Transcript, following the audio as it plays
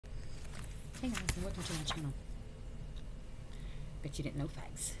Hey guys, and welcome to my channel. Bet you didn't know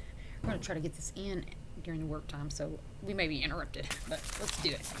facts. We're going to try to get this in during the work time, so we may be interrupted, but let's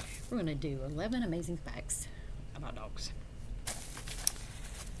do it. We're going to do 11 amazing facts about dogs.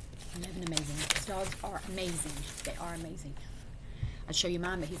 11 amazing. These dogs are amazing. They are amazing. I'll show you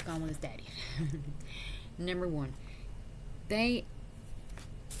mine, but he's gone with his daddy. Number 1. They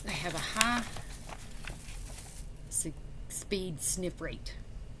have a high speed sniff rate.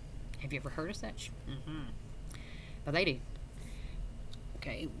 Have you ever heard of such? But they do.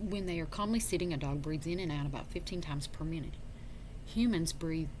 Okay, when they are calmly sitting, a dog breathes in and out about 15 times per minute. Humans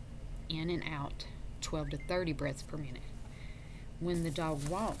breathe in and out 12 to 30 breaths per minute. When the dog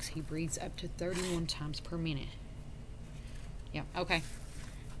walks, he breathes up to 31 times per minute. Yeah, okay.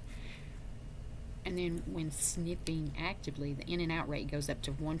 And then when sniffing actively, the in and out rate goes up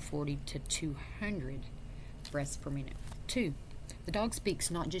to 140 to 200 breaths per minute. 2. The dog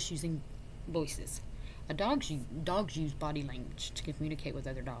speaks not just using voices. Dogs use body language to communicate with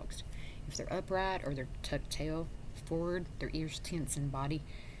other dogs. If they're upright or they're tucked tail forward, their ears tense and body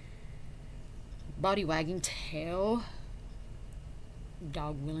wagging tail,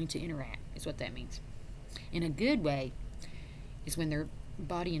 dog willing to interact is what that means. In a good way is when their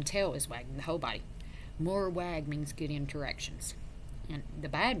body and tail is wagging, the whole body. More wag means good interactions. And the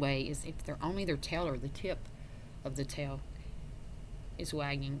bad way is if they're only their tail or the tip of the tail is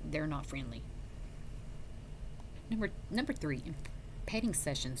wagging, they're not friendly. Number 3, in petting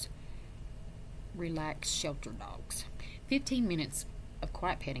sessions, relax shelter dogs. 15 minutes of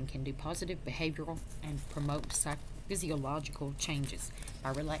quiet petting can do positive behavioral and promote physiological changes by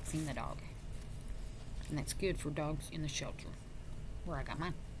relaxing the dog. And that's good for dogs in the shelter, where I got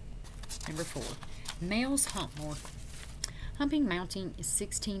mine. Number 4, males hump more. Humping mounting is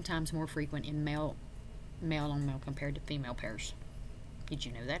 16 times more frequent in male on male compared to female pairs. Did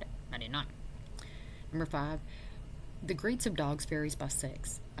you know that? I did not. Number 5, the greets of dogs varies by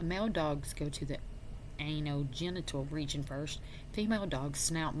sex. Male dogs go to the anogenital region first. Female dogs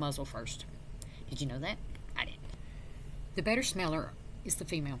snout muzzle first. Did you know that? I did. The better smeller is the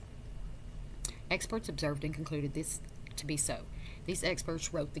female. Experts observed and concluded this to be so. These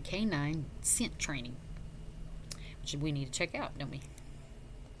experts wrote the canine scent training, which we need to check out, don't we?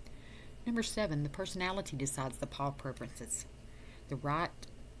 Number 7, the personality decides the paw preferences. The right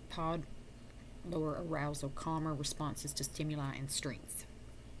paw, lower arousal, calmer responses to stimuli and strengths.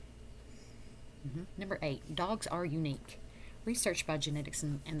 Number 8, dogs are unique. Research by genetics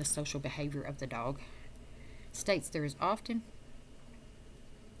and the social behavior of the dog states there is often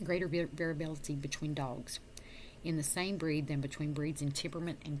greater variability between dogs in the same breed than between breeds in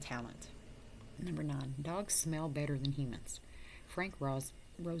temperament and talent. Number 9, dogs smell better than humans. Frank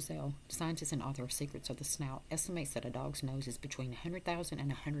Rosell, scientist and author of Secrets of the Snout, estimates that a dog's nose is between 100,000 and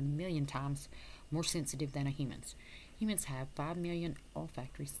 100 million times more sensitive than a human's. Humans have 5 million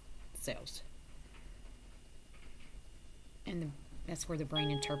olfactory cells. And that's where the brain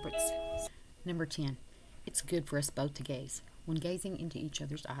interprets. Number 10, it's good for us both to gaze. When gazing into each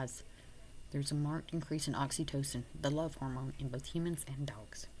other's eyes, there's a marked increase in oxytocin, the love hormone, in both humans and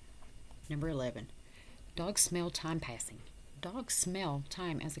dogs. Number 11, dogs smell time passing. Dogs smell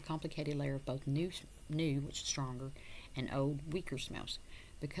time as a complicated layer of both new, which is stronger, and old, weaker smells.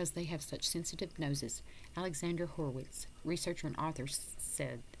 Because they have such sensitive noses, Alexander Horowitz, researcher and author,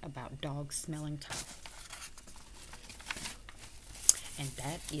 said about dogs smelling time. And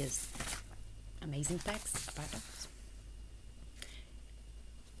that is amazing facts about dogs.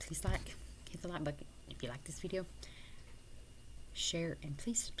 Please hit the like button if you like this video. Share, and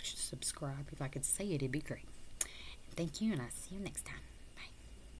please subscribe. If I could say it, it'd be great. Thank you, and I'll see you next time.